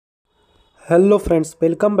Hello friends,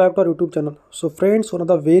 welcome back to our YouTube channel. So friends, one of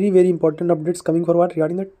the very important updates coming forward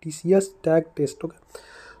regarding the TCS Tag Test. Okay,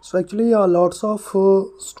 so actually lots of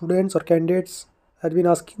students or candidates have been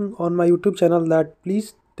asking on my YouTube channel that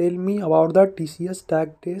please tell me about the TCS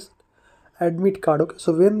Tag Test admit card. Okay,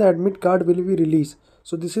 so when the admit card will be released?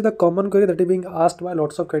 So this is the common query that is being asked by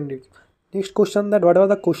lots of candidates. Next question, that whatever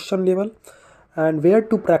the question level and where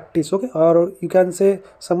to practice. Okay, or you can say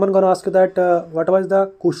someone gonna ask you that what was the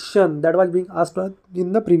question that was being asked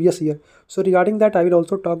in the previous year. So regarding that I will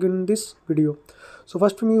also talk in this video. So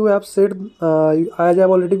first from you have said as I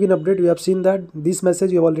have already been updated, you have seen that this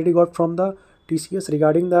message you have already got from the TCS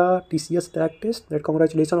regarding the TCS tag test, that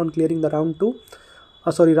congratulations on clearing the round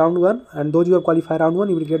 1, and those you have qualified round 1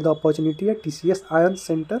 you will get the opportunity at TCS Ion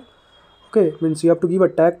Center. Okay, means you have to give a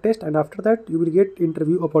tag test and after that you will get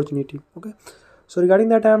interview opportunity. Okay, so regarding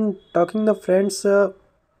that I am talking the friends that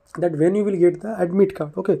when you will get the admit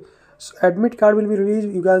card. Okay, so admit card will be released,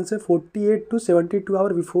 you can say 48 to 72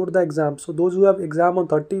 hours before the exam. So those who have exam on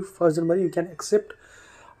 31st January, you can accept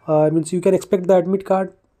means you can expect the admit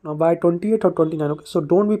card by 28 or 29. Okay, so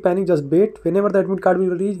don't be panic, just wait. Whenever the admit card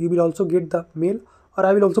will release, you will also get the mail, or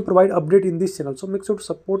I will also provide update in this channel. So make sure to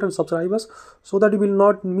support and subscribe us so that you will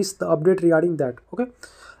not miss the update regarding that. Okay,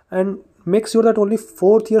 and make sure that only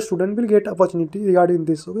 4th year student will get opportunity regarding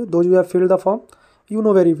this. Okay, those who have filled the form, you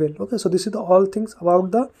know very well. Okay, so this is the all things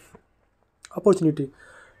about the opportunity.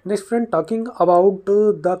 Next friend, talking about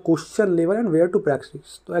the question level and where to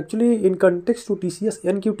practice. So actually in context to TCS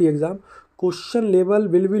NQT exam, question level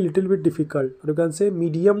will be little bit difficult, or you can say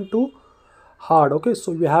medium to hard. Okay,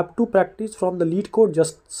 so you have to practice from the lead code.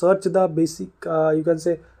 Just search the basic you can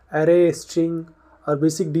say array, string, or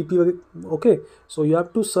basic DP. Okay, so you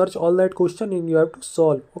have to search all that question and you have to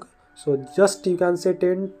solve. Okay, so just you can say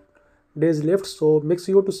 10 days left, so make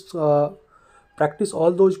sure to practice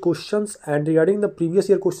all those questions. And regarding the previous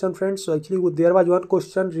year question friends, so actually there was one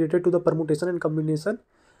question related to the permutation and combination.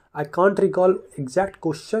 I can't recall exact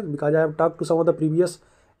question because I have talked to some of the previous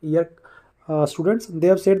year students. They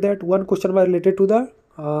have said that one question was related to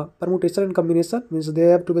the permutation and combination, means they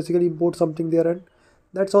have to basically import something there, and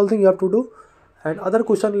that's all thing you have to do. And other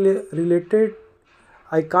question related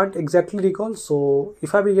I can't exactly recall, so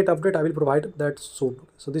if I will get update I will provide that soon.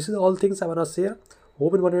 So this is all things I wanna share.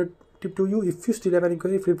 Hope informative to you. If you still have any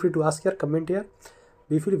query, feel free to ask here, comment here.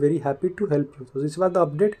 We feel very happy to help you. So this was the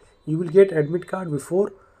update. You will get admit card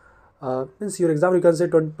before means your exam, you can say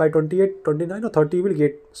by 28, 29 or 30 you will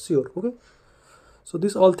get sure. Okay, so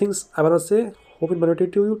this all things I wanna say. Hope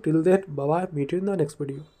informative to you. Till then, bye bye, meet you in the next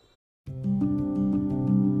video.